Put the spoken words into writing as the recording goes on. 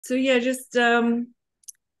So yeah, just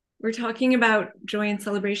we're talking about joy and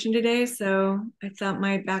celebration today, so I thought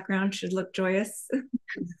my background should look joyous.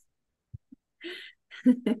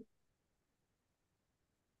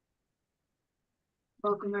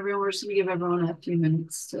 Welcome, everyone. We're just going to give everyone a few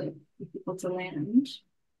minutes for people to land.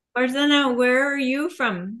 Barzana, where are you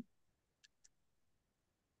from?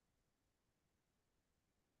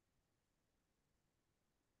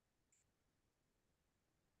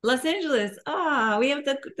 Los Angeles. Ah, we have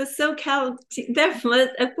the SoCal.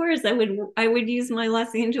 Of course, I would use my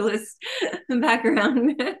Los Angeles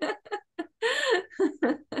background.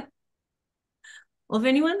 Well, if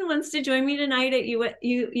anyone wants to join me tonight at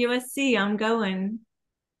USC, I'm going.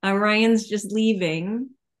 Ryan's just leaving.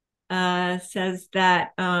 Says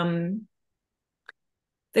that the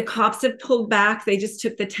cops have pulled back. They just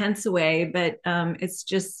took the tents away, but it's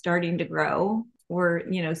just starting to grow. We're,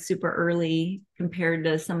 super early compared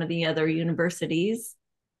to some of the other universities.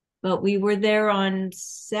 But we were there on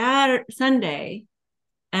Sunday,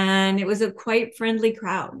 and it was a quite friendly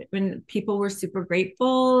crowd. And people were super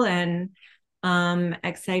grateful and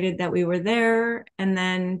excited that we were there. And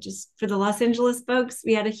then just for the Los Angeles folks,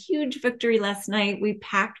 we had a huge victory last night. We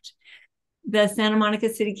packed the Santa Monica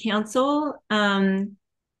City Council. And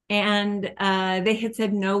they had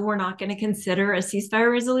said, no, we're not going to consider a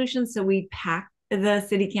ceasefire resolution. So we packed the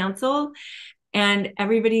city council, and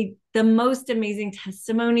everybody, the most amazing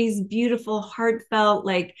testimonies, beautiful, heartfelt,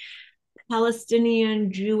 like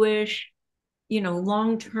Palestinian, Jewish,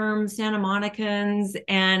 long-term Santa Monicans.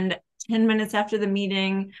 And 10 minutes after the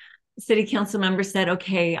meeting, city council member said,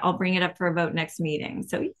 okay, I'll bring it up for a vote next meeting.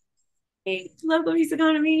 So yay, local peace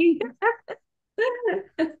economy.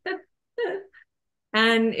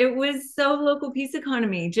 And it was so local peace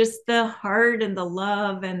economy, just the heart and the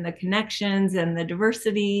love and the connections and the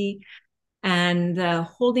diversity and the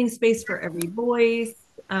holding space for every voice.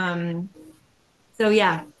 So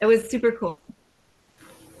yeah, it was super cool.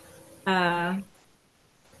 Uh,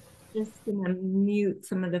 just gonna mute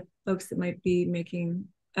some of the folks that might be making.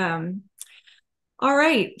 All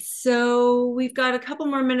right, so we've got a couple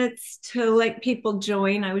more minutes to let people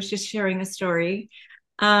join. I was just sharing a story.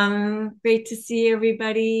 Great to see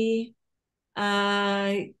everybody.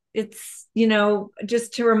 Uh, it's,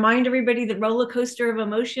 just to remind everybody the roller coaster of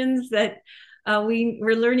emotions that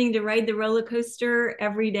we're learning to ride the roller coaster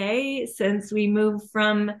every day since we moved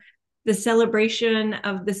from the celebration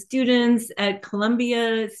of the students at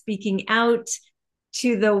Columbia speaking out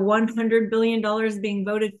to the $100 billion being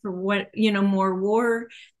voted for more war,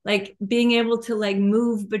 like being able to like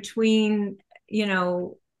move between,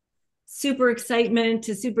 super excitement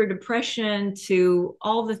to super depression to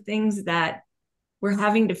all the things that we're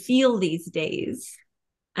having to feel these days.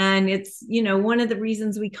 And it's, one of the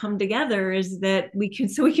reasons we come together is that we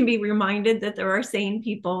can be reminded that there are sane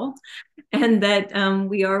people, and that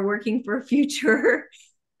we are working for a future,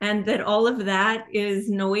 and that all of that is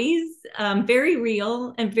noise, very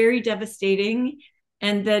real and very devastating,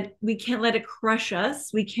 and that we can't let it crush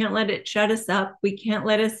us. We can't let it shut us up. We can't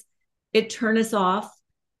let it turn us off.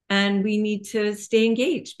 And we need to stay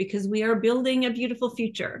engaged because we are building a beautiful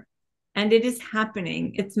future, and it is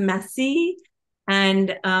happening. It's messy,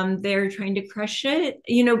 and they're trying to crush it.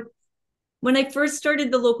 When I first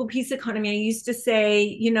started the local peace economy, I used to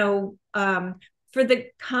say, for the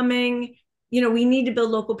coming, we need to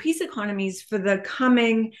build local peace economies for the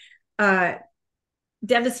coming uh,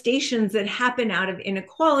 devastations that happen out of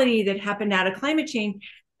inequality, that happened out of climate change,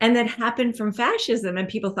 and that happened from fascism. And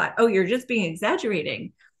people thought, oh, you're just being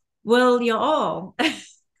exaggerating. Well, y'all,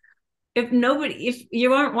 if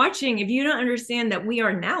you aren't watching, if you don't understand that we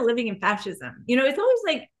are now living in fascism, it's always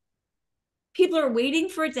like people are waiting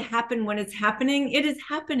for it to happen. When it's happening, it is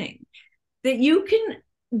happening. That you can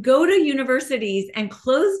go to universities and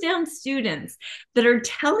close down students that are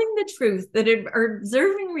telling the truth, that are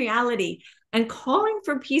observing reality and calling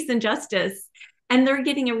for peace and justice, and they're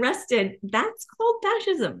getting arrested. That's called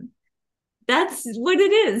fascism. That's what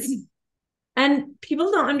it is. And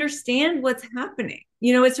people don't understand what's happening.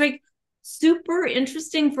 It's like super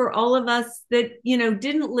interesting for all of us that,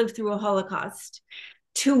 didn't live through a Holocaust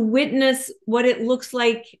to witness what it looks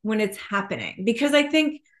like when it's happening. Because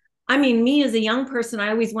me as a young person, I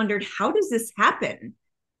always wondered, how does this happen?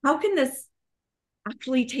 How can this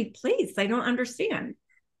actually take place? I don't understand.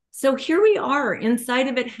 So here we are inside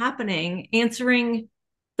of it happening, answering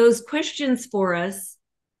those questions for us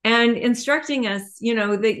and instructing us,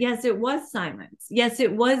 that yes, it was silence. Yes,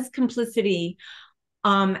 it was complicity,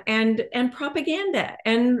 and propaganda,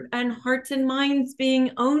 and hearts and minds being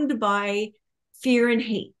owned by fear and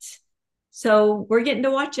hate. So we're getting to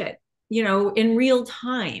watch it, in real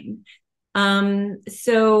time.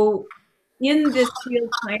 So in this real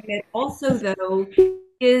climate, also though,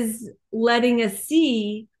 is letting us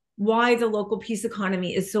see why the local peace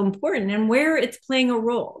economy is so important and where it's playing a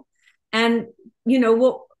role. And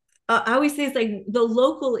what I always say is like the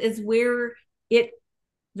local is where it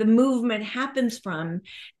the movement happens from,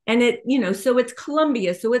 and so it's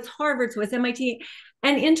Columbia, so it's Harvard, so it's MIT.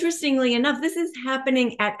 And interestingly enough, this is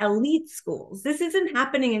happening at elite schools. This isn't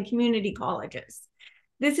happening in community colleges.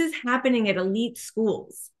 This is happening at elite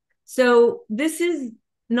schools. So this is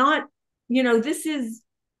not, this is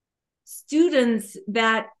students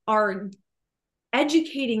that are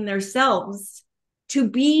educating themselves to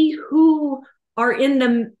be who are in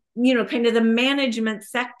the, kind of the management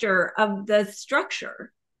sector of the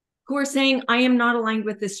structure, who are saying, I am not aligned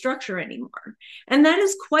with this structure anymore. And that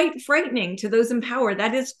is quite frightening to those in power.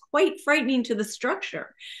 That is quite frightening to the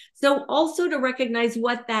structure. So also to recognize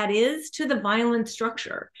what that is to the violent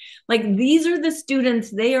structure. Like these are the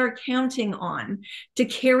students they are counting on to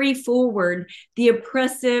carry forward the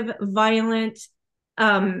oppressive, violent,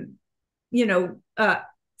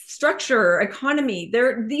 structure, economy.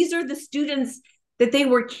 These are the students that they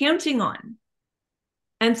were counting on.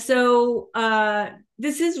 And so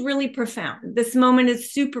this is really profound. This moment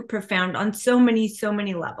is super profound on so many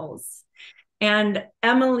levels. And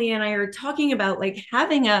Emily and I are talking about like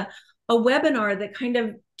having a webinar that kind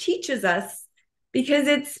of teaches us, because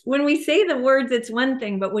it's when we say the words, it's one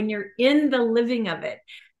thing, but when you're in the living of it,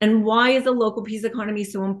 and why is the local peace economy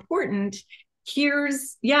so important?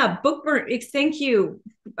 Here's, book burn. Thank you,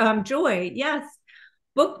 Joy. Yes,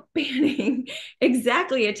 book banning,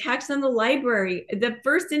 exactly, attacks on the library, the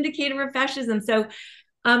first indicator of fascism. So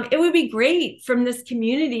it would be great from this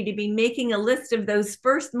community to be making a list of those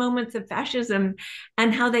first moments of fascism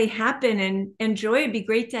and how they happen. And Joy, it'd be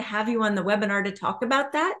great to have you on the webinar to talk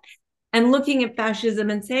about that and looking at fascism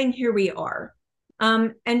and saying, here we are.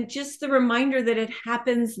 And just the reminder that it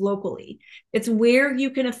happens locally. It's where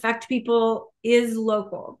you can affect people is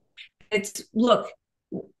local. Look,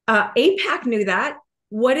 APAC knew that.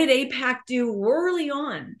 What did APAC do early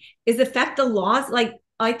on is affect the laws. Like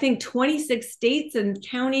I think 26 states and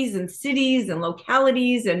counties and cities and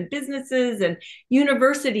localities and businesses and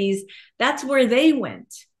universities, that's where they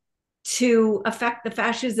went to affect the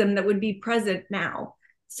fascism that would be present now.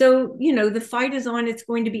 So, the fight is on. It's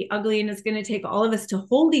going to be ugly, and it's going to take all of us to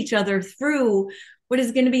hold each other through what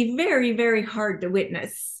is going to be very, very hard to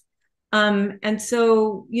witness. And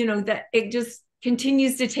so, that it just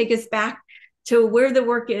continues to take us back to where the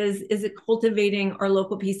work is it cultivating our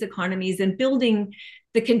local peace economies and building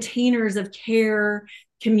the containers of care,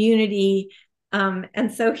 community.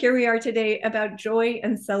 And so here we are today about joy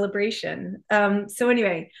and celebration. So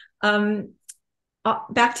anyway,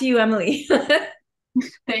 back to you, Emily.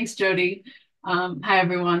 Thanks, Jodie. Hi,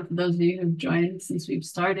 everyone. For those of you who've joined since we've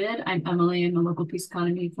started, I'm Emily. I'm the Local Peace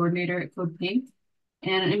Economy Coordinator at CODEPINK.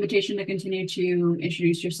 And an invitation to continue to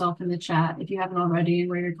introduce yourself in the chat if you haven't already and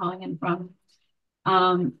where you're calling in from.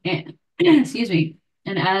 And excuse me.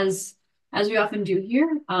 And as we often do here,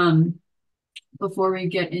 before we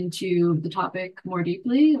get into the topic more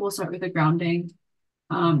deeply, we'll start with a grounding.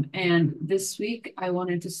 And this week, I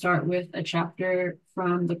wanted to start with a chapter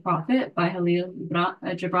from The Prophet by Khalil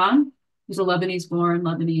Gibran, who's a Lebanese-born,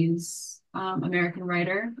 Lebanese American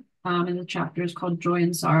writer. And the chapter is called Joy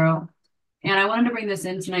and Sorrow. And I wanted to bring this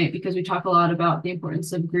in tonight because we talk a lot about the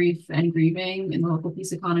importance of grief and grieving in the local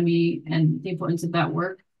peace economy and the importance of that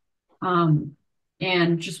work.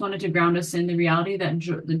 And just wanted to ground us in the reality that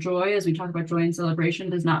the joy, as we talk about joy and celebration,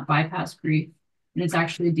 does not bypass grief. And it's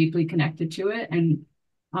actually deeply connected to it. And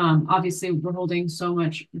obviously, we're holding so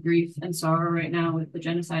much grief and sorrow right now with the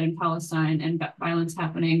genocide in Palestine and violence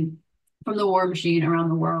happening from the war machine around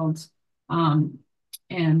the world.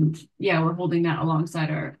 And yeah, we're holding that alongside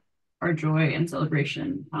our joy and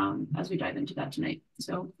celebration as we dive into that tonight.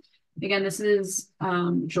 So again, this is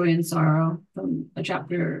Joy and Sorrow from a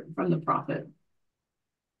chapter from The Prophet.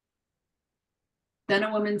 Then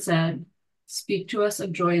a woman said, "Speak to us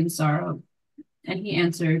of joy and sorrow." And he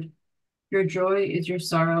answered, "Your joy is your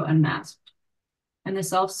sorrow unmasked, and the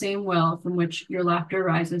self-same well from which your laughter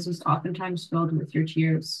rises is oftentimes filled with your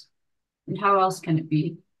tears. And how else can it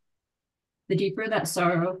be? The deeper that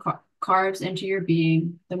sorrow carves into your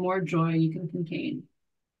being, the more joy you can contain.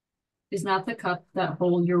 Is not the cup that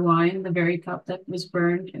holds your wine the very cup that was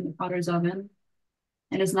burned in the potter's oven?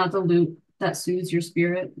 And is not the lute that soothes your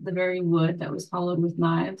spirit the very wood that was hollowed with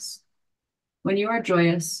knives? When you are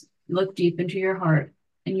joyous, look deep into your heart,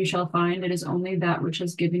 and you shall find it is only that which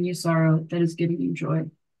has given you sorrow that is giving you joy.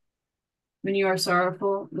 When you are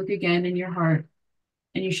sorrowful, look again in your heart,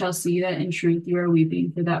 and you shall see that in truth you are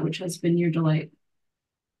weeping for that which has been your delight.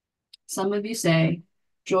 Some of you say,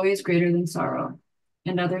 joy is greater than sorrow,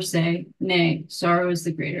 and others say, nay, sorrow is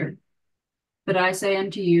the greater. But I say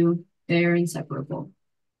unto you, they are inseparable.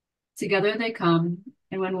 Together they come,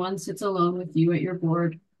 and when one sits alone with you at your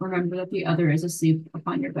board, remember that the other is asleep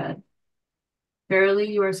upon your bed.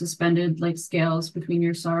 Verily, you are suspended like scales between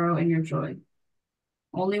your sorrow and your joy.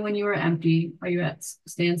 Only when you are empty are you at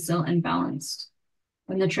standstill and balanced.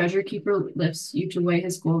 When the treasure keeper lifts you to weigh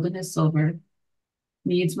his gold and his silver,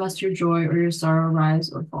 needs must your joy or your sorrow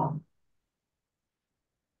rise or fall.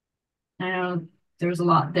 I know there's a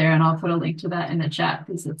lot there, and I'll put a link to that in the chat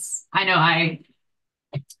because it's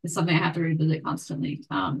something I have to revisit constantly.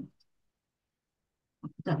 I'll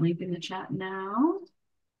put that link in the chat now.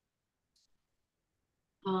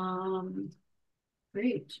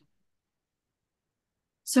 Great.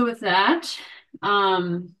 So with that,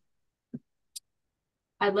 I'd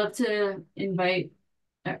love to invite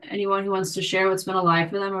anyone who wants to share what's been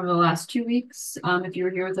alive for them over the last 2 weeks. If you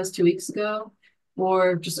were here with us 2 weeks ago,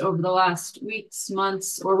 or just over the last weeks,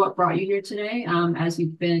 months, or what brought you here today, as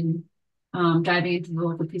you've been diving into the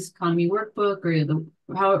Local Peace Economy Workbook,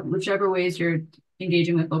 or whichever ways you're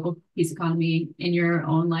engaging with local peace economy in your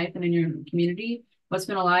own life and in your community. What's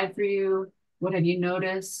been alive for you? What have you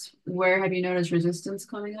noticed? Where have you noticed resistance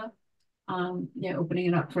coming up? Opening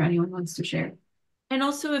it up for anyone who wants to share. And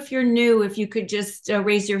also, if you're new, if you could just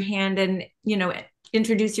raise your hand and,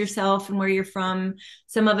 introduce yourself and where you're from.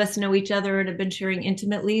 Some of us know each other and have been sharing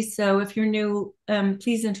intimately. So if you're new,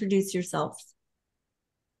 please introduce yourself.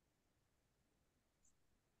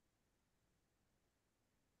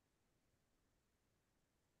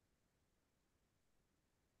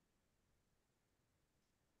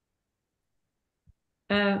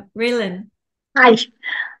 Raylan. Hi,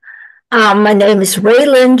 my name is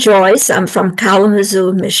Raylan Joyce. I'm from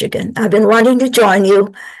Kalamazoo, Michigan. I've been wanting to join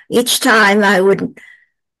you. Each time I would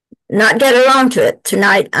not get around to it.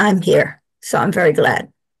 Tonight I'm here, so I'm very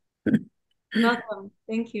glad. Welcome.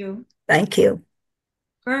 Thank you. Thank you.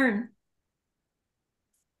 Fern.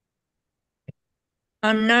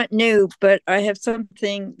 I'm not new, but I have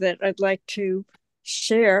something that I'd like to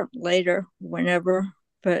share later, whenever.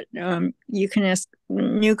 But you can ask.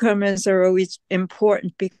 Newcomers are always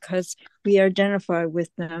important because we identify with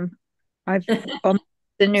them. I'm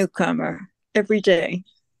the newcomer every day.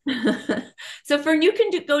 So Fern, you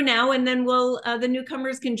can go now, and then the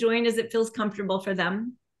newcomers can join as it feels comfortable for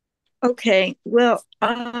them. Okay, well,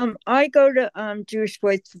 I go to Jewish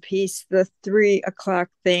Voice for Peace, the 3 o'clock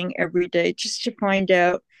thing every day, just to find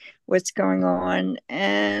out what's going on.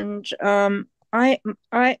 And I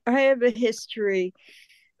have a history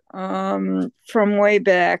from way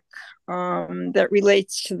back that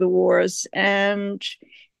relates to the wars, and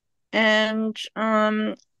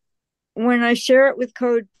when I share it with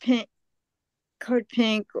CODEPINK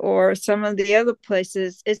or some of the other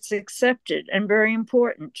places, it's accepted and very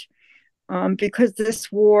important. Because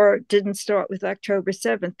this war didn't start with October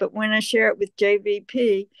 7th. But when I share it with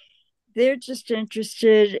JVP, they're just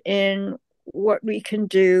interested in what we can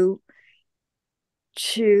do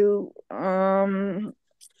to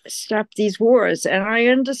stop these wars. And I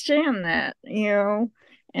understand that,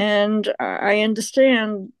 and I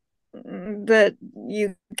understand that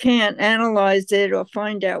you can't analyze it or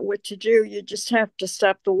find out what to do. You just have to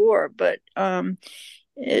stop the war. But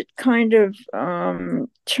it kind of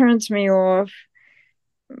turns me off,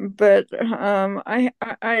 but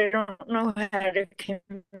I don't know how to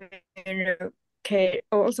communicate.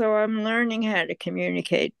 Also, I'm learning how to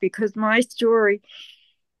communicate because my story,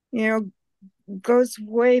 goes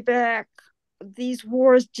way back. These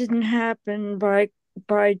wars didn't happen by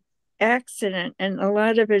accident, and a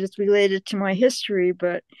lot of it is related to my history,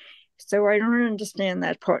 but so I don't understand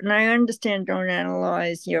that part. And I understand don't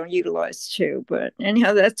analyze, utilize too. But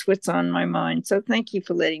anyhow, that's what's on my mind. So thank you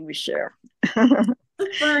for letting me share. Fern,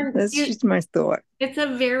 that's just my thought. It's a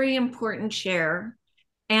very important share.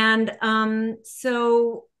 And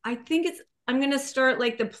so I think I'm going to start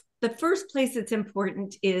like the first place it's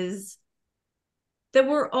important is that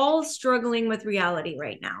we're all struggling with reality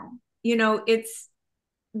right now. It's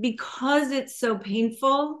because it's so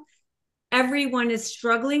painful. Everyone is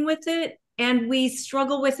struggling with it, and we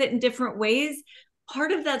struggle with it in different ways.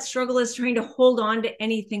 Part of that struggle is trying to hold on to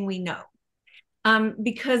anything we know,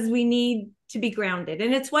 because we need to be grounded.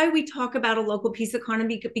 And it's why we talk about a local peace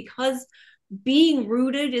economy, because being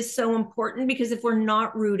rooted is so important, because if we're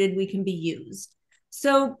not rooted, we can be used.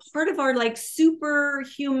 So part of our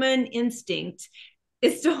superhuman instinct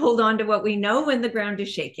is to hold on to what we know when the ground is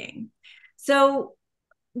shaking. So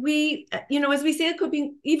we, as we say at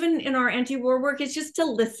CODEPINK, even in our anti-war work, it's just to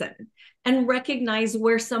listen and recognize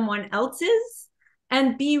where someone else is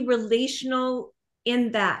and be relational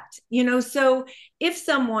in that. So if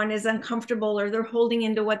someone is uncomfortable or they're holding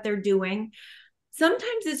into what they're doing,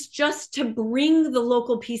 sometimes it's just to bring the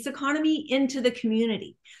local peace economy into the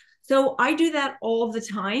community. So I do that all the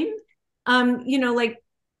time. Like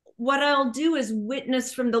what I'll do is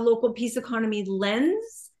witness from the local peace economy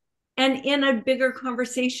lens, and in a bigger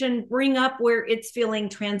conversation, bring up where it's feeling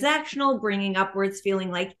transactional, bringing up where it's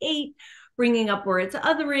feeling like hate, bringing up where it's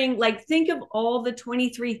othering. Like, think of all the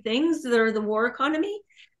 23 things that are the war economy,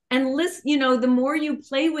 and list, the more you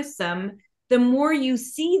play with them, the more you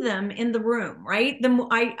see them in the room, right? The more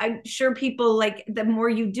I'm sure people, like, the more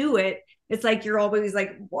you do it, it's like you're always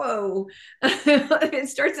like, whoa. It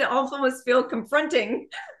starts to almost feel confronting,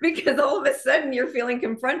 because all of a sudden you're feeling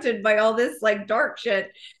confronted by all this like dark shit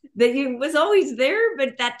that you was always there,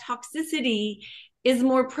 but that toxicity is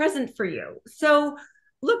more present for you. So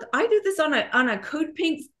look, I do this on a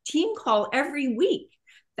CODEPINK team call every week.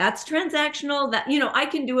 That's transactional. That, I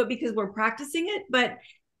can do it because we're practicing it, but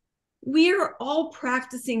we're all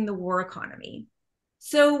practicing the war economy.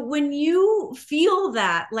 So when you feel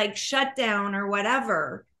that like shut down or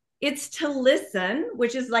whatever, it's to listen,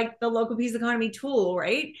 which is like the local peace economy tool,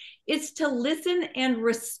 right? It's to listen and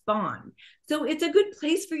respond. So it's a good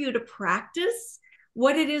place for you to practice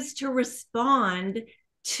what it is to respond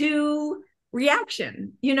to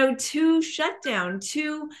reaction, to shutdown,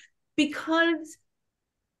 because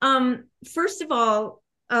first of all,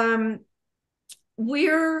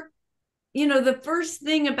 we're, the first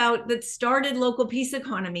thing about that started local peace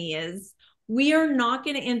economy is we are not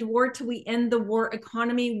going to end war till we end the war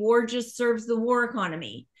economy. War just serves the war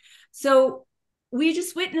economy. So we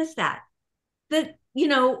just witnessed that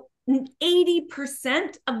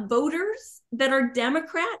 80% of voters that are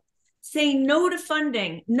Democrat say no to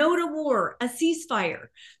funding, no to war, a ceasefire.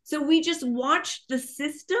 So we just watched the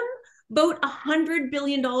system vote $100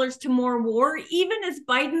 billion to more war, even as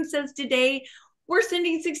Biden says today, we're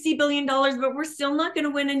sending $60 billion, but we're still not going to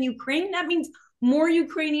win in Ukraine. That means more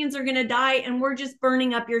Ukrainians are going to die, and we're just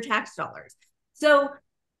burning up your tax dollars. So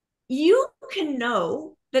you can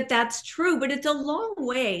know that that's true, but it's a long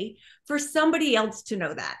way for somebody else to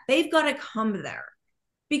know that. They've got to come there.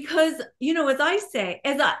 Because, as I say,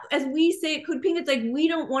 as we say at CODEPINK, it's like we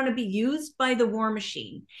don't want to be used by the war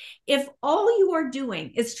machine. If all you are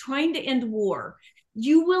doing is trying to end war,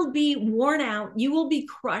 you will be worn out, you will be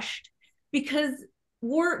crushed, because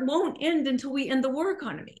war won't end until we end the war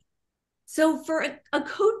economy. So for a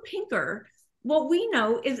CODEPINKer, what we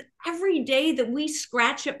know is every day that we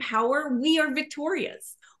scratch at power, we are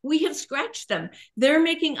victorious. We have scratched them. They're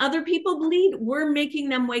making other people bleed. We're making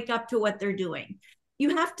them wake up to what they're doing.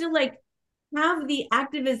 You have to have the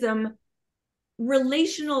activism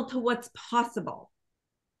relational to what's possible.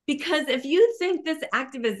 Because if you think this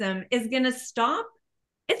activism is going to stop,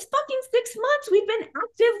 it's fucking 6 months. We've been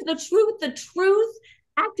active. The truth,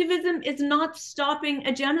 activism is not stopping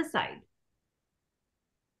a genocide.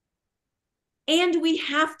 And we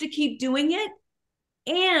have to keep doing it.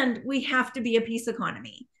 And we have to be a peace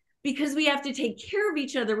economy, because we have to take care of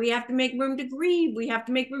each other. We have to make room to grieve. We have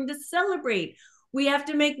to make room to celebrate. We have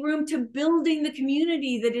to make room to building the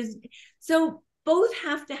community that is. So both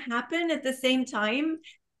have to happen at the same time.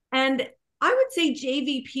 And I would say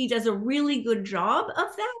JVP does a really good job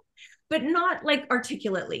of that, but not like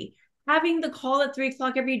articulately. Having the call at 3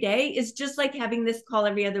 o'clock every day is just like having this call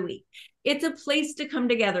every other week. It's a place to come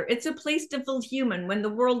together. It's a place to feel human when the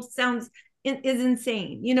world is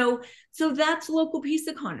insane, so that's local peace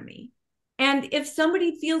economy. And if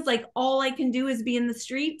somebody feels like all I can do is be in the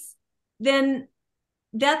streets, then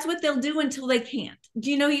that's what they'll do until they can't.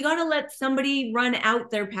 You got to let somebody run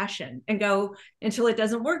out their passion and go until it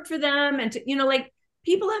doesn't work for them. And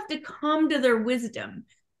people have to come to their wisdom.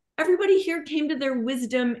 Everybody here came to their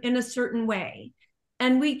wisdom in a certain way,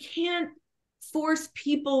 and we can't force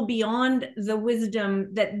people beyond the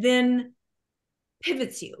wisdom that then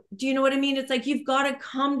pivots you. Do you know what I mean? It's like you've got to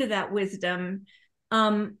come to that wisdom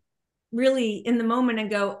really in the moment and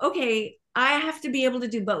go, okay, I have to be able to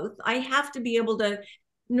do both. I have to be able to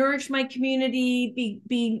nourish my community,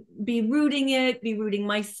 be rooting it, be rooting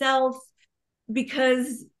myself,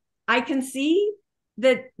 because I can see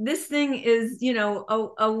that this thing is,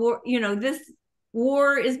 a war, this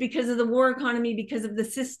war is because of the war economy, because of the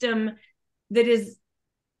system that is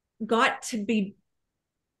got to be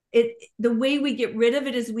it. The way we get rid of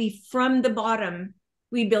it is from the bottom,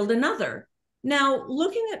 we build another. Now,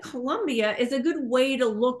 looking at Colombia is a good way to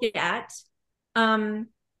look at an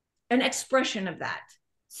expression of that.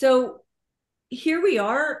 So here we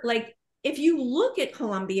are, like, if you look at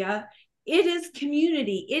Colombia, it is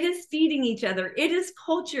community, it is feeding each other, it is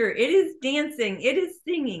culture, it is dancing, it is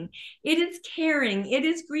singing, it is caring, it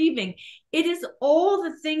is grieving, it is all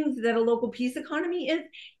the things that a local peace economy is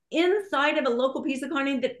inside of a local peace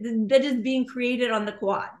economy that is being created on the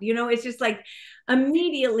quad. You know, it's just like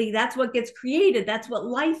immediately that's what gets created, that's what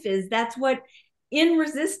life is, that's what, in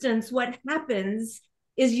resistance, what happens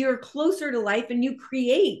is you're closer to life and you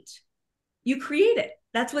create it.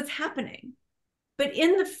 That's what's happening. But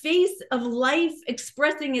in the face of life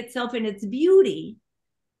expressing itself in its beauty,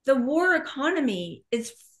 the war economy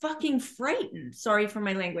is fucking frightened. Sorry for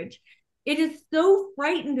my language. It is so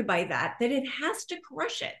frightened by that it has to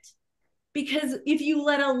crush it. Because if you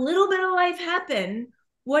let a little bit of life happen,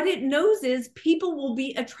 what it knows is people will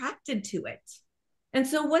be attracted to it. And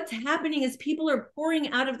so what's happening is people are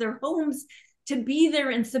pouring out of their homes to be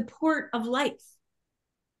there in support of life.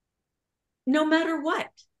 No matter what.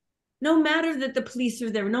 No matter that the police are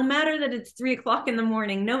there, no matter that it's 3 o'clock in the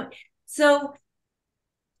morning. No, so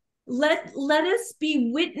let us be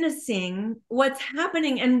witnessing what's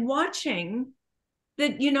happening and watching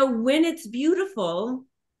that, you know, when it's beautiful,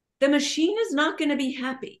 the machine is not going to be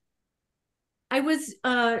happy. I was,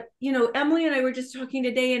 you know, Emily and I were just talking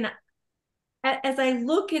today, and as I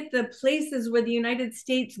look at the places where the United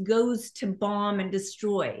States goes to bomb and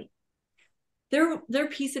destroy, they're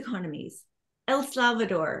peace economies. El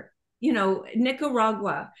Salvador, you know,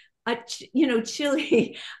 Nicaragua, you know,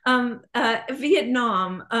 Chile,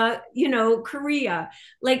 Vietnam, you know, Korea.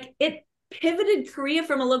 Like, it pivoted Korea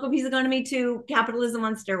from a local peace economy to capitalism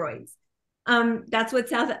on steroids. That's what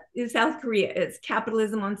South Korea is,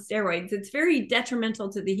 capitalism on steroids. It's very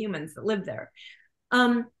detrimental to the humans that live there.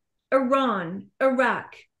 Iran,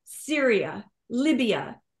 Iraq, Syria,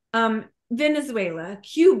 Libya, Venezuela,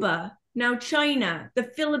 Cuba, now China, the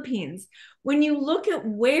Philippines. When you look at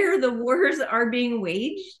where the wars are being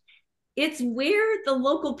waged, it's where the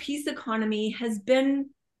local peace economy has been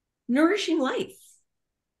nourishing life.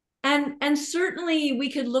 And certainly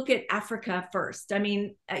we could look at Africa first. I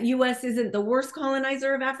mean, US isn't the worst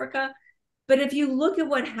colonizer of Africa, but if you look at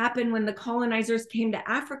what happened when the colonizers came to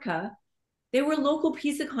Africa, they were local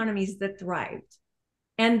peace economies that thrived.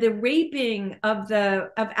 And the raping of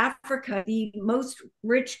Africa, the most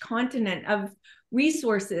rich continent of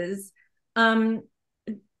resources,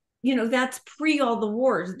 you know, that's pre all the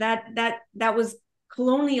wars. That was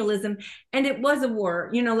colonialism, and it was a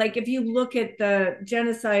war. You know, like if you look at the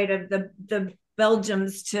genocide of the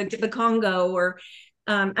Belgians to the Congo, or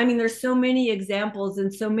I mean, there's so many examples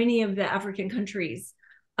in so many of the African countries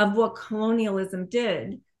of what colonialism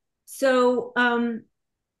did. So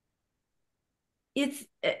it's,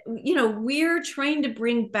 you know, we're trying to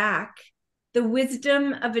bring back the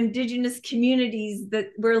wisdom of indigenous communities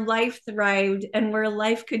where life thrived and where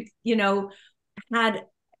life could, you know, had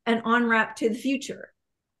an on-ramp to the future,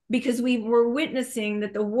 because we were witnessing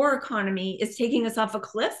that the war economy is taking us off a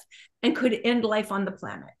cliff and could end life on the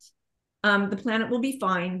planet. The planet will be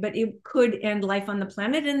fine, but it could end life on the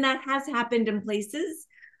planet. And that has happened in places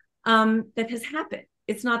that has happened.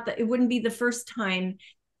 It's not that it wouldn't be the first time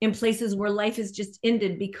in places where life has just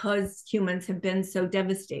ended because humans have been so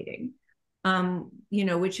devastating, you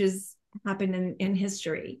know, which has happened in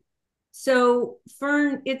history. So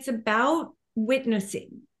Fern, it's about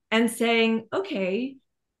witnessing and saying, okay,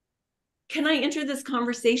 can I enter this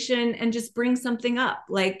conversation and just bring something up?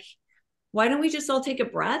 Like, why don't we just all take a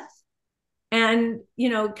breath and, you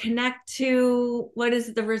know, connect to what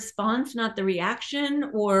is the response, not the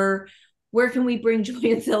reaction, or where can we bring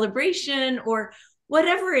joy and celebration, or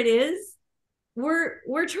whatever it is.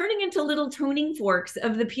 We're turning into little tuning forks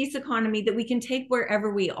of the peace economy that we can take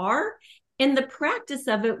wherever we are. In the practice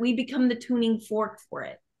of it, we become the tuning fork for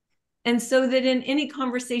it. And so that in any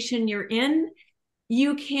conversation you're in,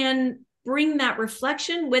 you can bring that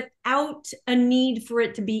reflection without a need for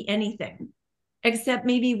it to be anything, except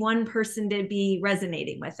maybe one person to be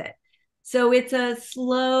resonating with it. So it's a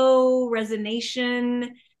slow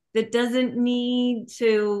resonation that doesn't need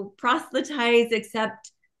to proselytize,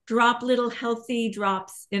 except drop little healthy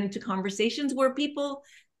drops into conversations where people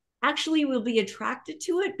actually will be attracted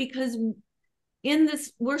to it, because in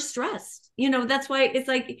this, we're stressed. You know, that's why it's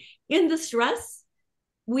like in the stress,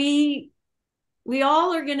 we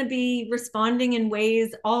all are going to be responding in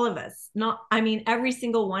ways, all of us, every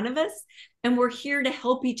single one of us. And we're here to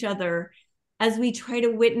help each other as we try to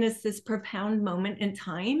witness this profound moment in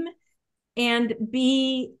time and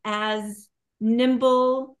be as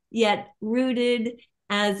nimble yet rooted,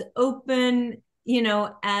 as open, you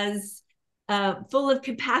know, as full of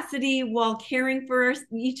capacity while caring for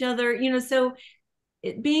each other, you know. So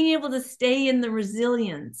being able to stay in the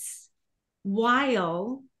resilience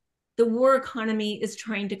while the war economy is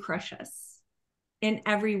trying to crush us in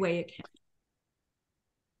every way it can.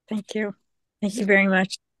 Thank you. Thank you very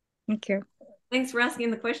much. Thank you. Thanks for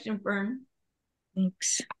asking the question, Fern.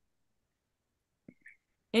 Thanks.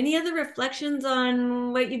 Any other reflections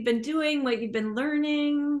on what you've been doing, what you've been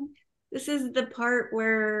learning? This is the part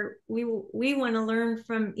where we want to learn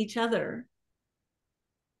from each other.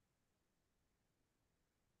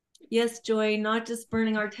 Yes, Joy, not just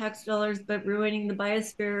burning our tax dollars, but ruining the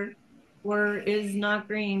biosphere or is not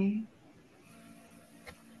green.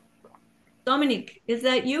 Dominique, is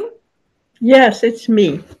that you? Yes, it's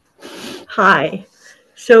me. Hi.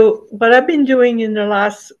 So, what I've been doing in the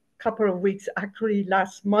last couple of weeks, actually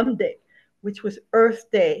last Monday, which was Earth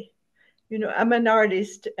Day, I'm an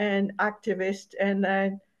artist and activist, and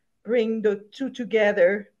I bring the two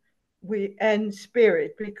together and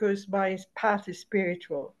spirit because my path is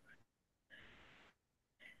spiritual.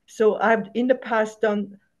 So, I've in the past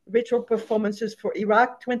done ritual performances for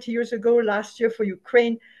Iraq 20 years ago, last year for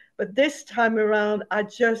Ukraine, but this time around, I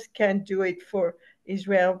just can't do it for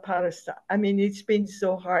Israel, Palestine. I mean, it's been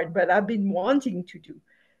so hard, but I've been wanting to do.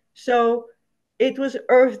 So it was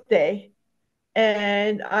Earth Day,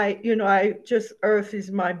 and I just, Earth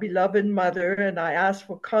is my beloved mother, and I asked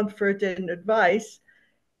for comfort and advice.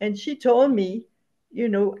 And she told me,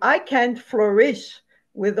 I can't flourish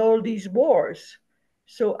with all these wars.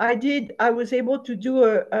 So I was able to do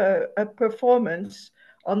a performance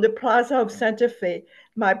on the Plaza of Santa Fe.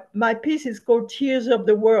 My piece is called Tears of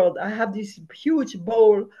the World. I have this huge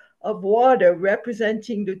bowl of water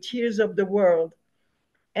representing the tears of the world.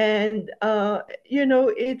 And,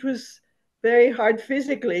 it was very hard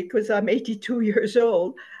physically because I'm 82 years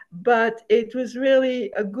old, but it was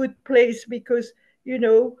really a good place because, you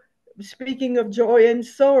know, speaking of joy and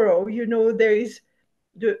sorrow, there is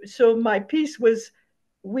so my piece was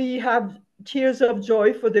we have tears of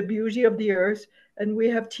joy for the beauty of the earth, and we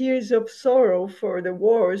have tears of sorrow for the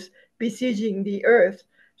wars besieging the earth.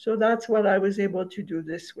 So that's what I was able to do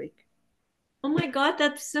this week. Oh my God,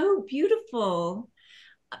 that's so beautiful.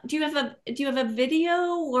 Do you have a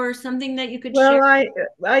video or something that you could share? Well,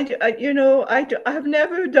 I have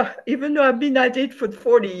never, even though I've been at it for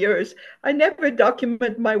 40 years, I never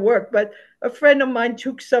document my work. But a friend of mine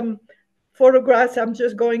took some photographs. I'm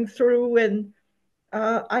just going through, and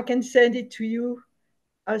I can send it to you.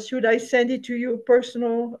 Should I send it to your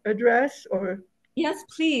personal address or? Yes,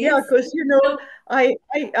 Yeah, please. because So,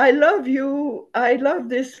 I love you. I love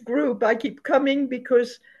this group. I keep coming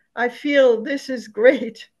because I feel this is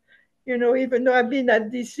great. Even though I've been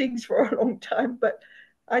at these things for a long time, but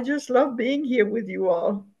I just love being here with you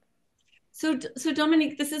all. so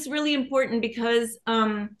Dominique, this is really important because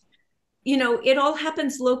it all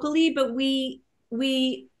happens locally, but we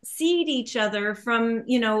seed each other from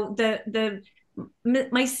the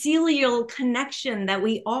mycelial connection that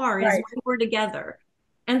we are is Right. when we're together.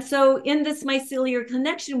 And so in this mycelial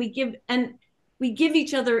connection, we give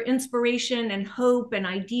each other inspiration and hope and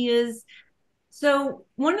ideas. So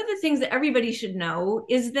one of the things that everybody should know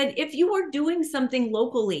is that if you are doing something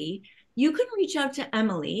locally, you can reach out to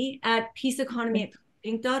Emily at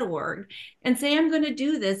peaceeconomy@pink.org and say, I'm going to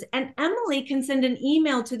do this. And Emily can send an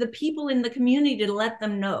email to the people in the community to let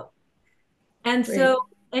them know. And Great. so,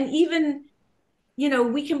 and even,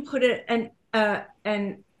 we can put an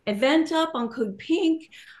event up on Code Pink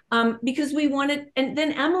because we wanted, and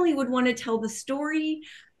then Emily would want to tell the story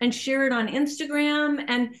and share it on Instagram.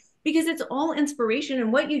 And because it's all inspiration.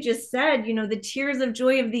 And what you just said, the tears of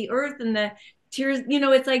joy of the earth and the tears,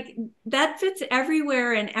 it's like that fits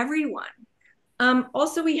everywhere and everyone.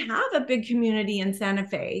 Also, we have a big community in Santa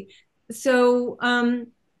Fe. So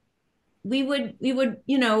we would,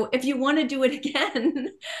 if you want to do it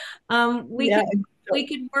again, we Yeah.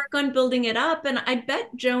 could work on building it up. And I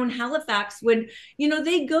bet Joan Halifax would,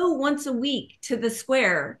 they go once a week to the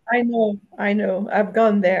square. I know. I know. I've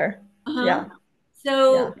gone there. Uh-huh. Yeah. Yeah.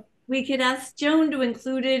 So we could ask Joan to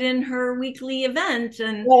include it in her weekly event.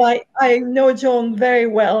 And Well, I know Joan very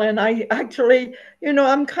well, and I actually,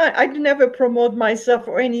 I never promote myself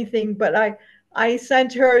or anything, but I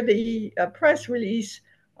sent her the press release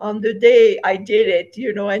on the day I did it,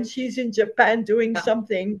 and she's in Japan doing yeah,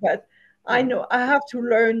 something, but I yeah, know I have to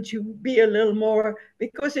learn to be a little more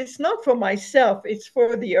because it's not for myself, it's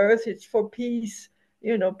for the earth, it's for peace.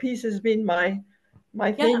 Peace has been my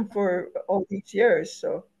yeah, thing for all these years.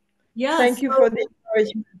 So yeah. thank you for the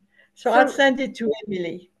encouragement. So I'll So send it to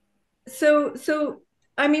Emily. so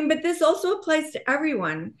I mean, but this also applies to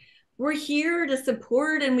everyone. We're here to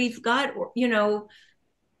support, and we've got,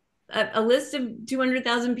 a list of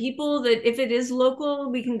 200,000 people that if it is local,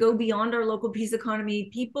 we can go beyond our local peace economy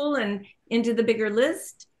people and into the bigger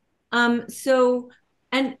list. So,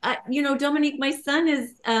 and you know, Dominique, my son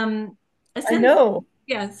is a I know.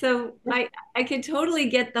 yeah, so I could totally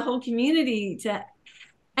get the whole community to,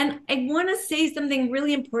 and I want to say something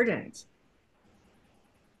really important.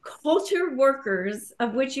 Culture workers,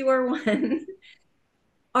 of which you are one,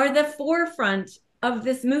 are the forefront of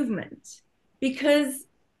this movement because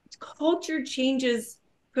culture changes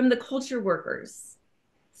from the culture workers.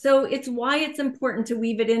 So it's why it's important to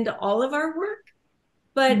weave it into all of our work.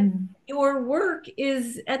 But your work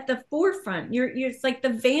is at the forefront. It's like the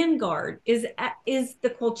vanguard is the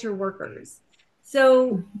culture workers.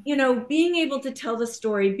 So, you know, being able to tell the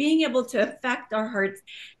story, being able to affect our hearts.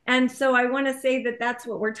 And so I want to say that that's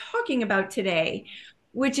what we're talking about today,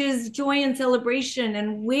 which is joy and celebration,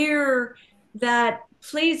 and where that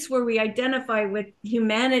place where we identify with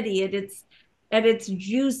humanity at its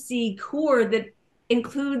juicy core that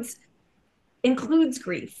includes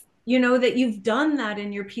grief, you know, that you've done that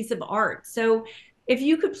in your piece of art. So if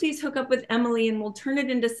you could please hook up with Emily, and we'll turn it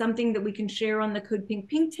into something that we can share on the CODEPINK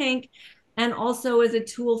Pink Tank, and also as a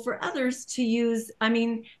tool for others to use. I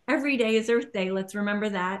mean, every day is Earth Day. Let's remember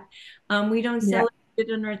that. We don't celebrate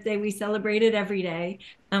it on Earth Day. We celebrate it every day.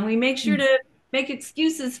 And we make sure to make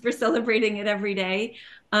excuses for celebrating it every day.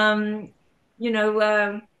 You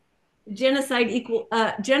know, genocide equals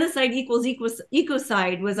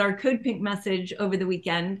ecocide was our CODEPINK message over the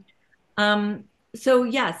weekend. So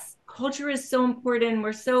yes, culture is so important.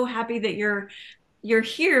 We're so happy that you're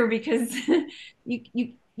here because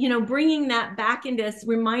you know, bringing that back into us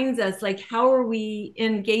reminds us, like, how are we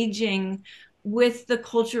engaging with the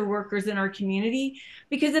culture workers in our community?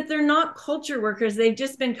 Because if they're not culture workers, they've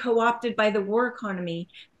just been co-opted by the war economy.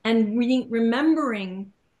 And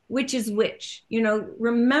remembering which is which, you know,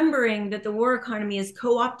 remembering that the war economy is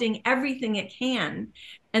co-opting everything it can,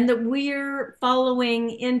 and that we're following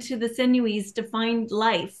into the sinews to find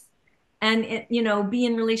life and it, you know, be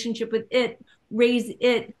in relationship with it, raise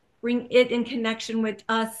it, bring it in connection with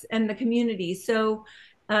us and the community. So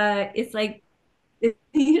it's like,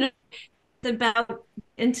 you know, it's about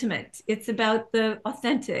intimate, it's about the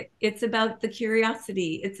authentic, it's about the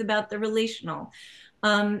curiosity, it's about the relational.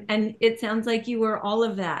 And it sounds like you were all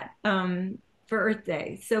of that for Earth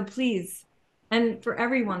Day. So please, and for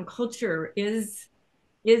everyone, culture is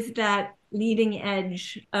that leading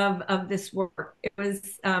edge of this work. It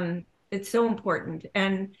was it's so important.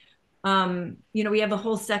 And you know, we have a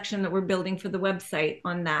whole section that we're building for the website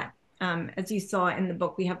on that. As you saw in the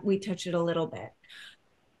book, we touch it a little bit.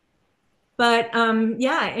 But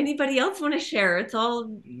yeah, anybody else want to share? It's all,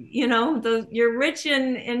 you know, you're rich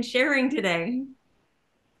in sharing today.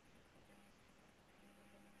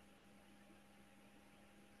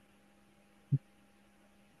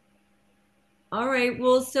 All right.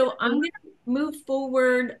 Well, so I'm going to move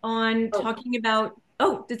forward on talking about,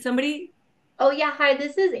 oh, did somebody? Oh, yeah. Hi,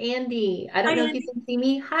 this is Andy. I don't Hi, know if you can see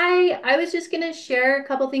me. Hi, I was just going to share a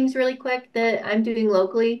couple things really quick that I'm doing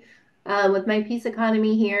locally with my peace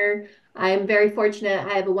economy here. I'm very fortunate.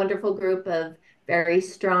 I have a wonderful group of very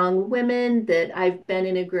strong women that I've been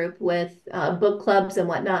in a group with book clubs and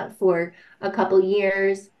whatnot for a couple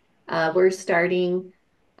years. We're starting,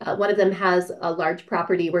 one of them has a large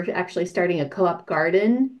property. We're actually starting a co-op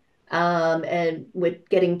garden and with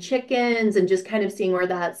getting chickens and just kind of seeing where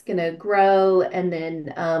that's going to grow. And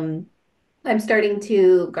then I'm starting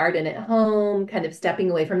to garden at home, kind of stepping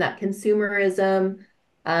away from that consumerism.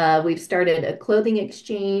 We've started a clothing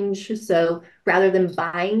exchange. So rather than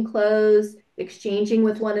buying clothes, exchanging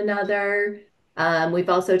with one another. We've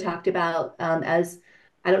also talked about as,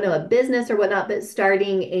 I don't know, a business or whatnot, but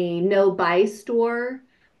starting a no buy store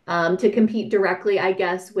to compete directly, I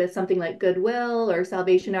guess, with something like Goodwill or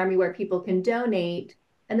Salvation Army, where people can donate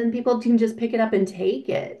and then people can just pick it up and take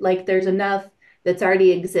it. Like there's enough that's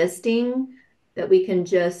already existing that we can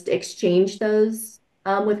just exchange those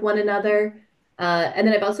with one another. And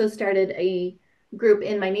then I've also started a group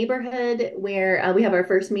in my neighborhood where we have our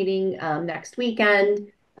first meeting next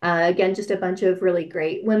weekend. Again, just a bunch of really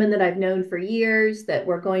great women that I've known for years that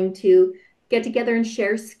we're going to get together and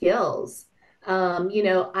share skills. You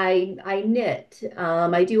know, I knit,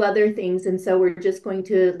 I do other things. And so we're just going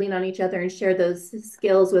to lean on each other and share those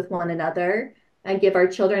skills with one another and give our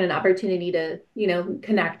children an opportunity to, you know,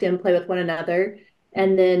 connect and play with one another.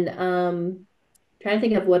 And then trying to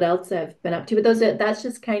think of what else I've been up to, but that's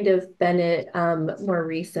just kind of been it more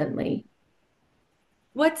recently.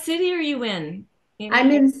 What city are you in?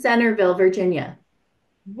 I'm in Centerville, Virginia.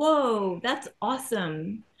 Whoa, that's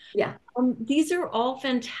awesome. Yeah. These are all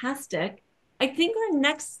fantastic. I think our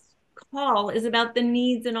next call is about the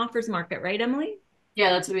needs and offers market, right, Emily?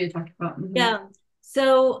 Yeah, that's what we talked about. Yeah.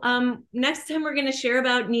 So next time we're going to share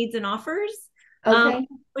about needs and offers, Okay.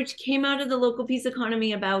 which came out of the local peace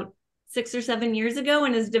economy about 6 or 7 years ago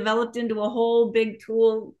and has developed into a whole big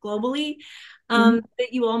tool globally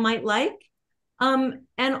that you all might like.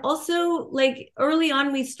 And also, like early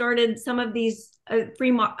on, we started some of these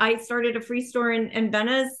I started a free store in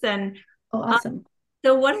Venice, and Oh, awesome.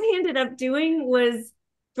 so what I ended up doing was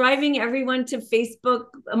driving everyone to Facebook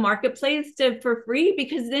Marketplace for free,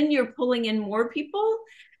 because then you're pulling in more people,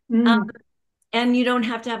 and you don't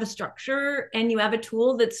have to have a structure, and you have a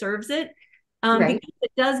tool that serves it, Right. because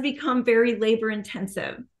it does become very labor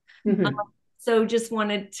intensive. So just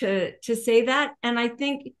wanted to say that. And I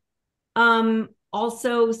think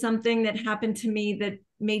also something that happened to me that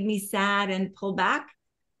made me sad and pull back.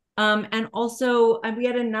 And also we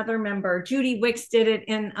had another member, Jodie Wicks, did it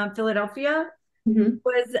in Philadelphia.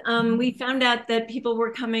 Was we found out that people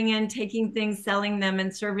were coming in, taking things, selling them,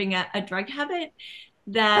 and serving a drug habit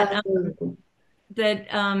that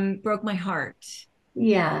broke my heart.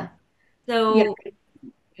 Yeah. So yeah,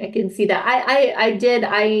 I can see that.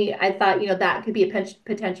 I thought, that could be a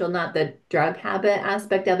potential, not the drug habit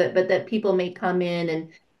aspect of it, but that people may come in and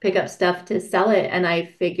pick up stuff to sell it. And I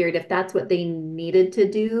figured if that's what they needed to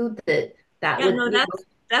do, that yeah, would, no,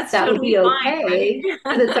 that's that would totally be fine, okay right?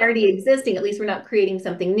 because it's already existing. At least we're not creating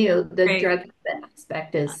something new. The Right. drug habit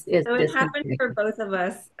aspect is So it happened disconcerting. for both of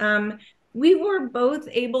us. We were both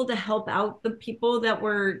able to help out the people that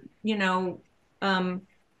were,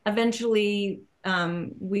 eventually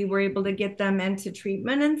we were able to get them into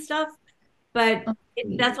treatment and stuff. But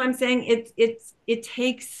that's what I'm saying. It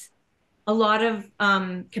takes a lot of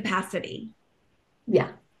capacity.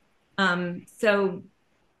 Yeah. So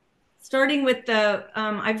starting with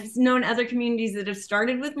I've known other communities that have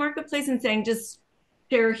started with Marketplace and saying, just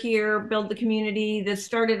share here, build the community. This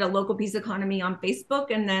started a local peace economy on Facebook,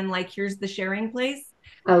 and then like, here's the sharing place.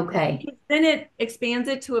 Okay. Then it expands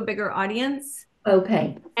it to a bigger audience.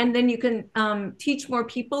 Okay. And then you can teach more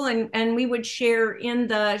people, and we would share in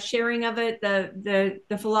the sharing of it,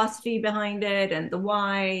 the philosophy behind it and the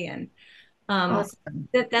why, and Awesome.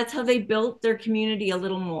 that's how they built their community a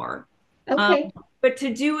little more. Okay. But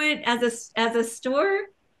to do it as a store,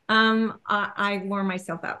 I wore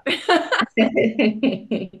myself out.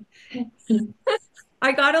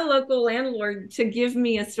 I got a local landlord to give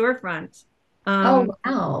me a storefront. Oh,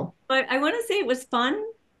 wow. But I want to say it was fun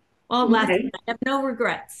while it lasted. I have no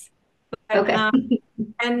regrets. But, Okay.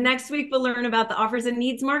 and next week we'll learn about the offers and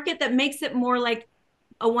needs market that makes it more like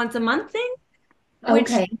a once a month thing,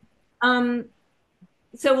 which Okay.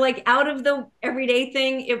 So like out of the everyday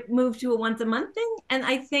thing, it moved to a once a month thing, and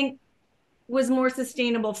I think was more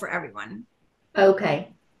sustainable for everyone.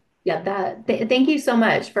 Okay. Yeah, thank you so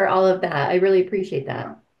much for all of that. I really appreciate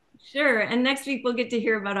that. Sure. And next week we'll get to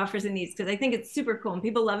hear about offers and needs, because I think it's super cool and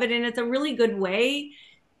people love it. And it's a really good way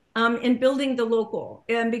in building the local,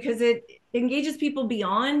 and because it engages people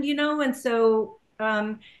beyond, and so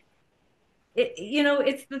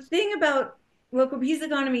it's the thing about local peace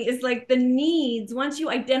economy is like the needs. Once you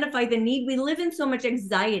identify the need, we live in so much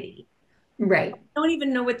anxiety. Right. I don't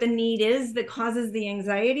even know what the need is that causes the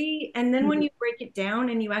anxiety. And then when you break it down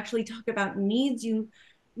and you actually talk about needs, you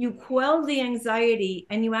quell the anxiety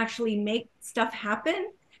and you actually make stuff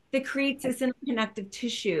happen that creates this interconnected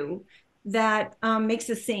tissue that makes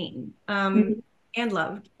us sane and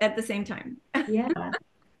loved at the same time. Yeah.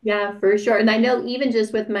 Yeah, for sure. And I know even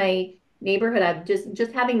just with my neighborhood, I've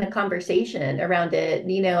just having the conversation around it.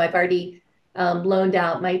 I've already loaned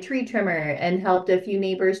out my tree trimmer and helped a few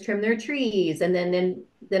neighbors trim their trees, and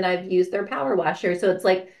then I've used their power washer. So it's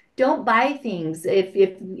like, don't buy things. If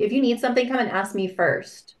you need something, come and ask me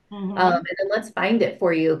first, and then let's find it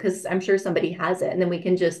for you, because I'm sure somebody has it, and then we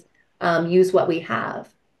can just use what we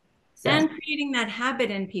have. So. And creating that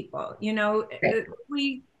habit in people, Right.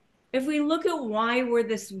 if we look at why we're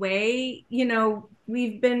this way,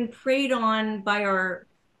 we've been preyed on by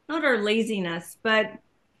not our laziness, but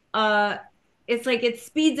it's like it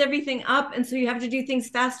speeds everything up. And so you have to do things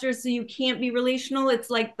faster, so you can't be relational. It's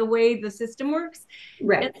like the way the system works.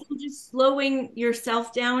 Right. And so just slowing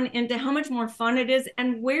yourself down into how much more fun it is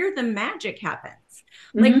and where the magic happens.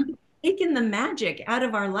 Like taking the magic out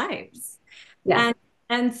of our lives. Yeah.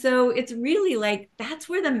 And so it's really like, that's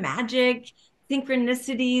where the magic,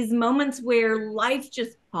 synchronicities, moments where life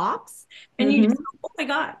just pops, and you just go, oh my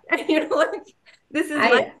God, like this is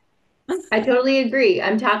life. I totally agree.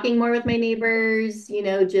 I'm talking more with my neighbors,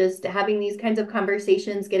 just having these kinds of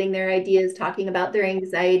conversations, getting their ideas, talking about their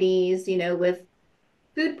anxieties, with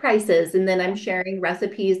food prices, and then I'm sharing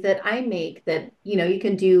recipes that I make that, you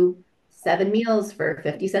can do 7 meals for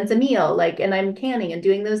 50 cents a meal, like, and I'm canning and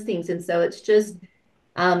doing those things. And so it's just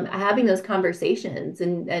having those conversations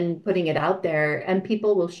and putting it out there, and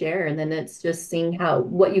people will share. And then it's just seeing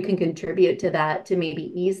what you can contribute to that to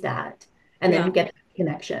maybe ease that and Yeah. then get that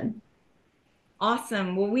connection.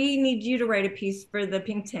 Awesome. Well, we need you to write a piece for the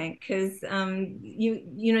Pink Tank because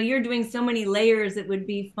you're doing so many layers. It would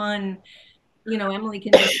be fun. Emily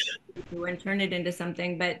can just do and turn it into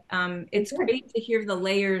something, but it's Sure. great to hear the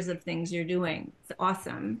layers of things you're doing. It's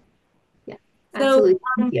awesome. Yeah, So absolutely.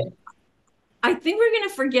 Thank you. I think we're going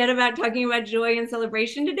to forget about talking about joy and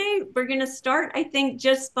celebration today. We're going to start, I think,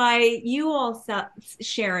 just by you all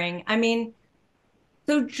sharing. I mean,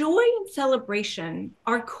 so joy and celebration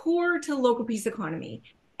are core to local peace economy,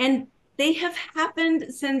 and they have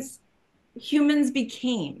happened since humans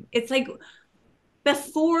became. It's like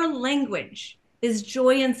before language is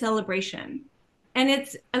joy and celebration, and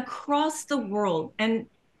it's across the world.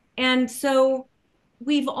 And so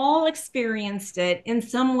we've all experienced it in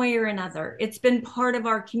some way or another. It's been part of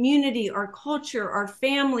our community, our culture, our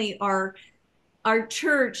family, our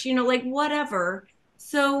church, like whatever.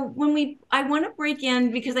 So I want to break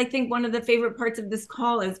in because I think one of the favorite parts of this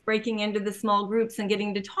call is breaking into the small groups and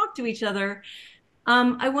getting to talk to each other.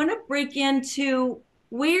 I want to break into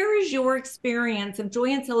where is your experience of joy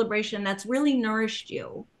and celebration that's really nourished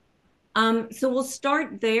you? So we'll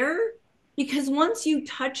start there because once you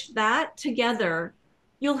touch that together,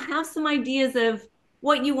 you'll have some ideas of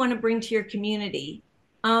what you want to bring to your community.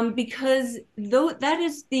 Because though that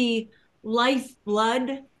is the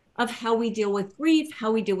lifeblood of how we deal with grief,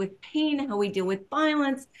 how we deal with pain, how we deal with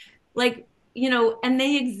violence, like, and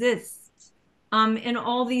they exist in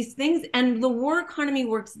all these things. And the war economy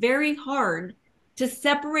works very hard to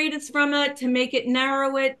separate us from it, to make it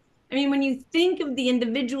narrow it. I mean, when you think of the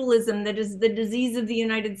individualism that is the disease of the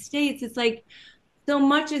United States, it's like so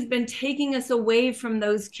much has been taking us away from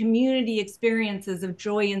those community experiences of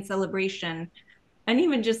joy and celebration, and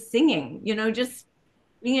even just singing, just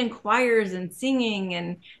being in choirs and singing,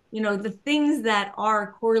 and, the things that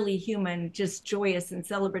are corely human, just joyous and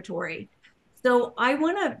celebratory. So I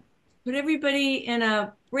want to put everybody in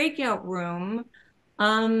a breakout room.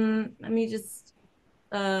 Let me just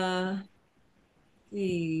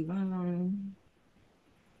see.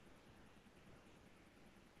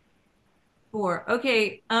 4.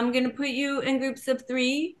 Okay, I'm gonna put you in groups of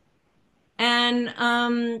 3.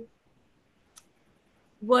 And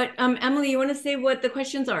what Emily, you want to say what the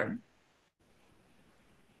questions are?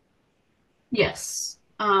 Yes.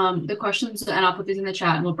 The questions, and I'll put these in the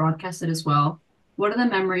chat and we'll broadcast it as well. What are the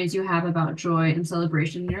memories you have about joy and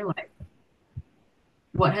celebration in your life?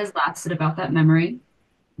 What has lasted about that memory?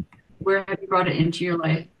 Where have you brought it into your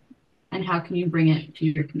life? And how can you bring it to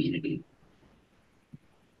your community?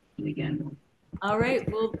 And again, All right,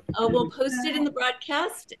 we'll post it in the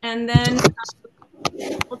broadcast, and then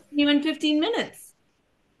we'll see you in 15 minutes.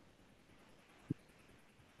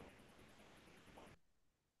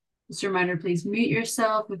 just a reminder, please mute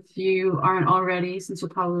yourself if you aren't already, since you'll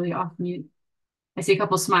probably off mute. I see a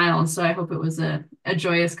couple smiles, so I hope it was a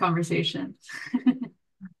joyous conversation.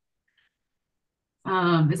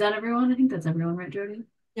 Is that everyone? I think that's everyone, right, Jodie?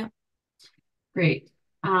 Yeah. Great.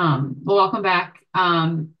 Well, welcome back.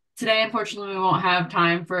 Today, unfortunately, we won't have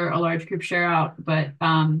time for a large group share out, but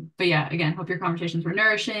yeah, again, hope your conversations were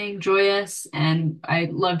nourishing, joyous, and I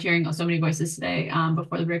loved hearing so many voices today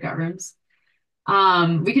before the breakout rooms.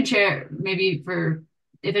 We can share maybe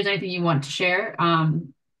if there's anything you want to share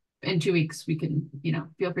in 2 weeks, we can,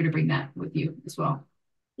 feel free to bring that with you as well.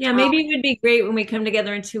 Yeah, maybe it would be great when we come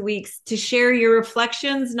together in 2 weeks to share your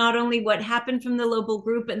reflections, not only what happened from the local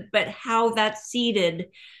group, but how that seeded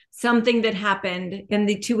something that happened in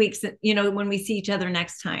the 2 weeks, when we see each other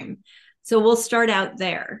next time. So we'll start out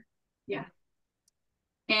there. Yeah.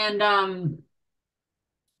 And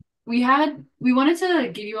we wanted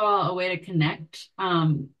to give you all a way to connect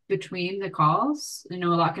between the calls. A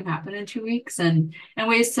lot can happen in 2 weeks, and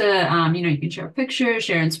ways to you can share pictures,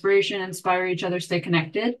 share inspiration, inspire each other, stay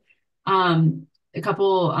connected. A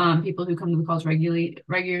couple people who come to the calls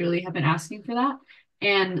regularly have been asking for that.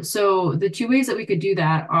 And so the 2 ways that we could do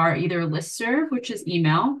that are either a listserv, which is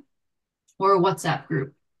email, or a WhatsApp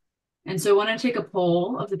group. And so I want to take a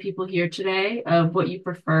poll of the people here today of what you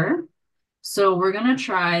prefer. So we're going to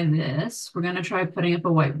try this. We're going to try putting up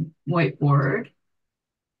a whiteboard.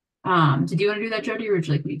 Did you want to do that, Jodie, or would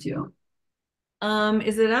you like me to?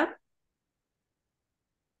 Is it up?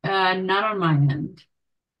 Not on my end.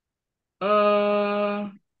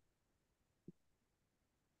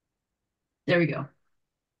 There we go.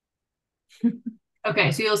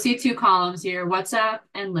 Okay, so you'll see two columns here, WhatsApp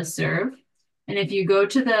and listserv. And if you go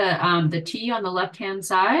to the T on the left-hand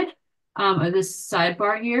side, of this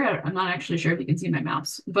sidebar here, I'm not actually sure if you can see my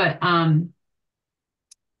mouse, but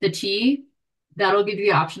the T, that'll give you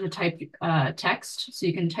the option to type text. So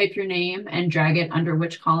you can type your name and drag it under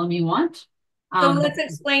which column you want. So let's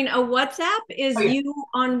explain. A WhatsApp is Oh, yeah. you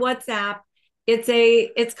on WhatsApp.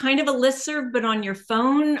 It's kind of a listserv, but on your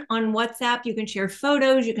phone. On WhatsApp, you can share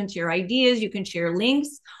photos, you can share ideas, you can share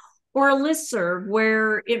links, or a listserv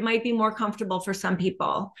where it might be more comfortable for some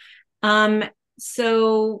people.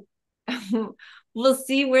 So we'll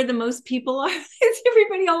see where the most people are. It's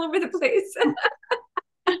everybody all over the place.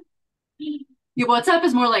 Your WhatsApp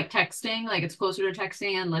is more like texting, like it's closer to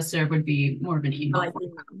texting, and listserv would be more of an email. Like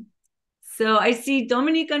email. So I see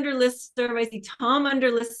Dominique under listserv. I see Tom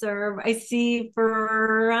under listserv. I see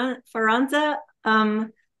Faranza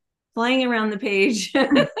flying around the page.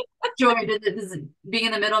 Joy, does being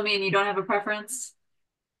in the middle mean you don't have a preference?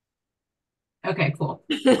 Okay, cool.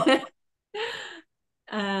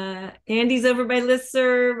 Andy's over by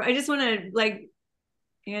listserv. I just want to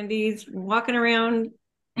Andy's walking around.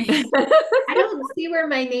 I don't see where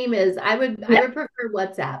my name is. I would prefer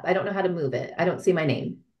WhatsApp. I don't know how to move it. I don't see my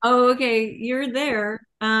name. Oh, okay. You're there.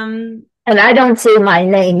 And I don't see my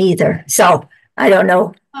name either. So I don't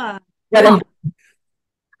know.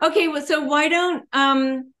 Okay, well, so why don't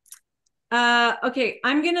okay,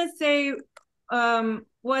 I'm gonna say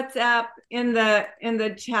WhatsApp in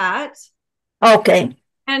the chat. Okay.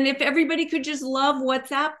 And if everybody could just love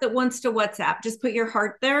WhatsApp that wants to WhatsApp, just put your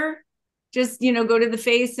heart there. Just, go to the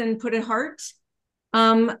face and put a heart.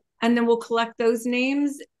 And then we'll collect those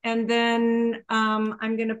names. And then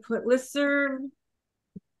I'm going to put listserv.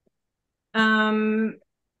 And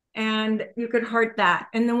you could heart that.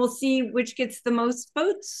 And then we'll see which gets the most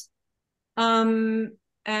votes. And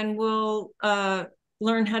we'll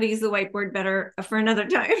learn how to use the whiteboard better for another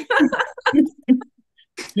time.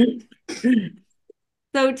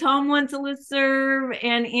 So Tom wants a listserv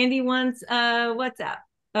and Andy wants WhatsApp.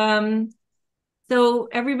 So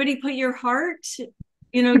everybody put your heart,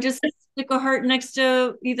 just stick a heart next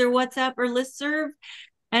to either WhatsApp or listserv.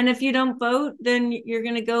 And if you don't vote, then you're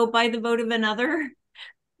going to go by the vote of another.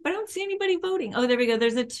 But I don't see anybody voting. Oh, there we go.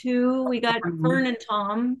 There's a 2. We got Fern and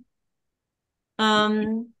Tom.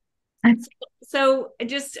 So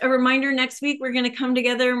just a reminder, next week, we're going to come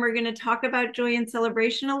together and we're going to talk about joy and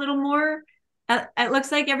celebration a little more. It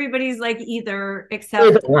looks like everybody's either, except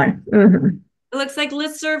either one. Mm-hmm. It looks like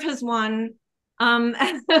listserv has won. So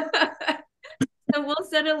we'll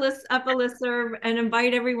set up a listserv and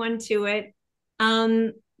invite everyone to it.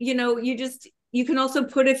 You can also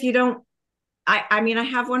put, if you don't, I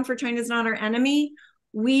have one for China's not our enemy.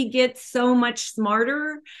 We get so much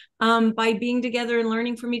smarter by being together and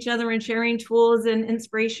learning from each other and sharing tools and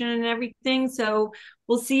inspiration and everything. So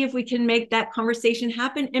we'll see if we can make that conversation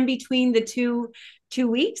happen in between the two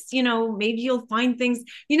weeks. Maybe you'll find things,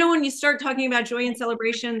 when you start talking about joy and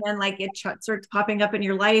celebration, then it starts popping up in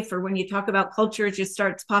your life, or when you talk about culture, it just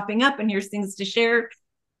starts popping up and here's things to share.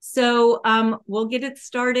 So we'll get it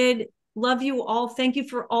started. Love you all. Thank you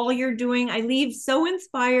for all you're doing. I leave so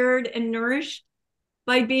inspired and nourished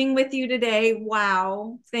by being with you today.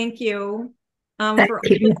 Wow. Thank you for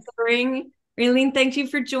considering. Raylene, thank you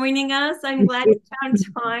for joining us. I'm glad you found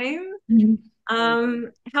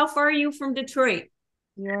time. How far are you from Detroit?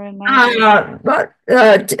 You're in about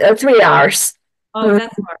 3 hours. Oh,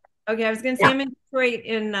 that's far. Okay, I was going to say I'm in Detroit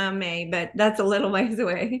in May, but that's a little ways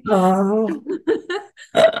away. Oh.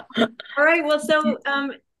 All right. Well, so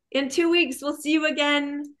in 2 weeks, we'll see you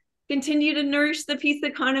again. Continue to nourish the peace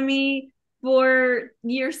economy for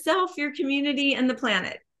yourself, your community, and the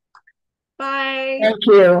planet. Bye. Thank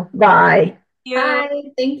you. Bye.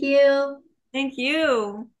 Bye. Thank you. Thank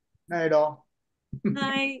you. Night all.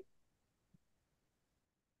 Night.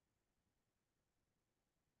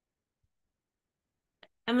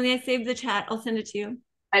 Emily, I saved the chat. I'll send it to you.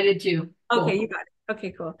 I did too. Okay, cool. you got it. Okay,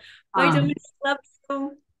 cool. Bye, Dominique. Love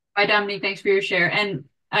you. Bye, Dominique. Thanks for your share. And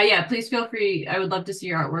yeah, please feel free. I would love to see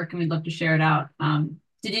your artwork and we'd love to share it out.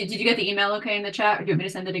 Did you get the email okay in the chat, or do you want me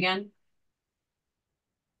to send it again?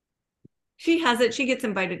 She has it. She gets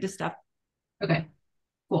invited to stuff. Okay,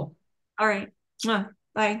 cool. All right. Bye.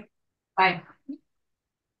 Bye.